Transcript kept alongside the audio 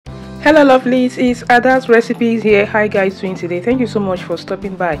Hello lovelies, it's Ada's recipes here. Hi guys, doing today? Thank you so much for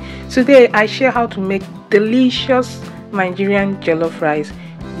stopping by. Today I share how to make delicious Nigerian jollof rice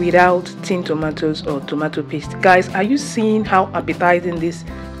without tin tomatoes or tomato paste. Guys, are you seeing how appetizing this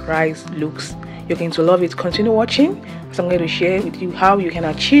rice looks? You're going to love it. Continue watching, so I'm going to share with you how you can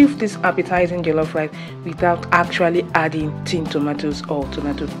achieve this appetizing jollof rice without actually adding tin tomatoes or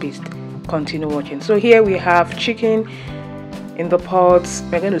tomato paste. Continue watching. So here we have chicken in the pots.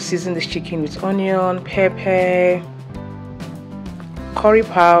 We're going to season this chicken with onion, pepper, curry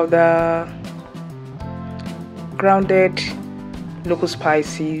powder, grounded local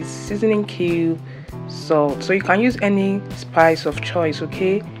spices, seasoning cube, salt. So you can use any spice of choice,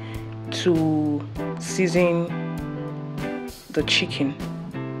 okay, to season the chicken.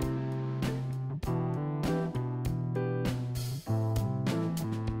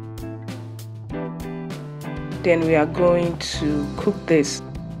 Then we are going to cook this.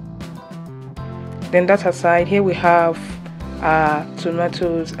 Then that aside, here we have our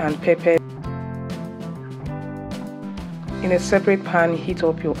tomatoes and pepper. In a separate pan, heat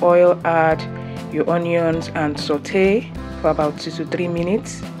up your oil, add your onions and saute for about 2 to 3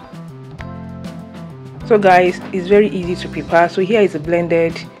 minutes. So guys, it's very easy to prepare. So here is the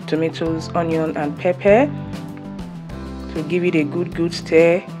blended tomatoes, onion and pepper. To give it a good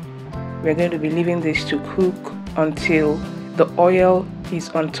stir, we're going to be leaving this to cook until the oil is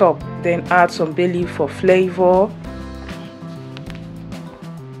on top. Then add some bay leaf for flavor.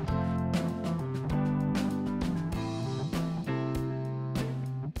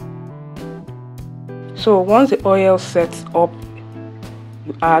 So once the oil sets up,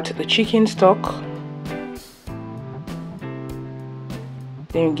 you add the chicken stock.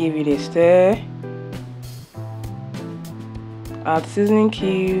 Then you give it a stir. Add seasoning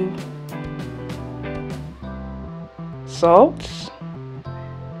cube, salt,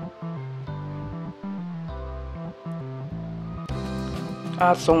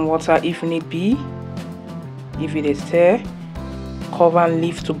 add some water if need be, give it a stir, cover and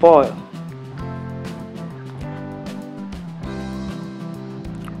leave to boil.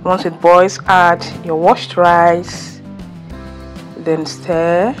 Once it boils, add your washed rice, then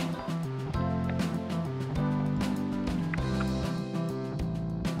stir.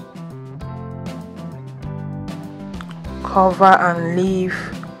 Cover and leave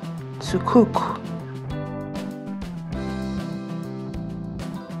to cook.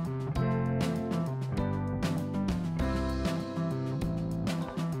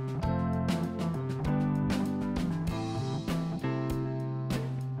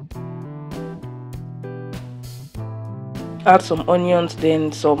 Add some onions,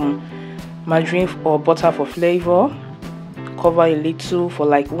 then some margarine or butter for flavor. Cover a little for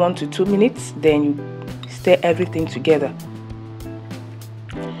like 1 to 2 minutes, then you stir everything together.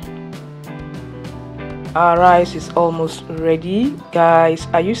 Our rice is almost ready. Guys,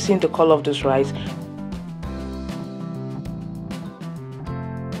 are you seeing the color of this rice?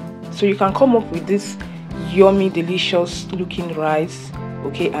 So you can come up with this yummy, delicious looking rice,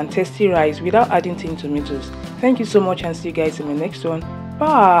 okay, and tasty rice without adding tin tomatoes. Thank you so much and see you guys in my next one.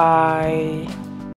 Bye.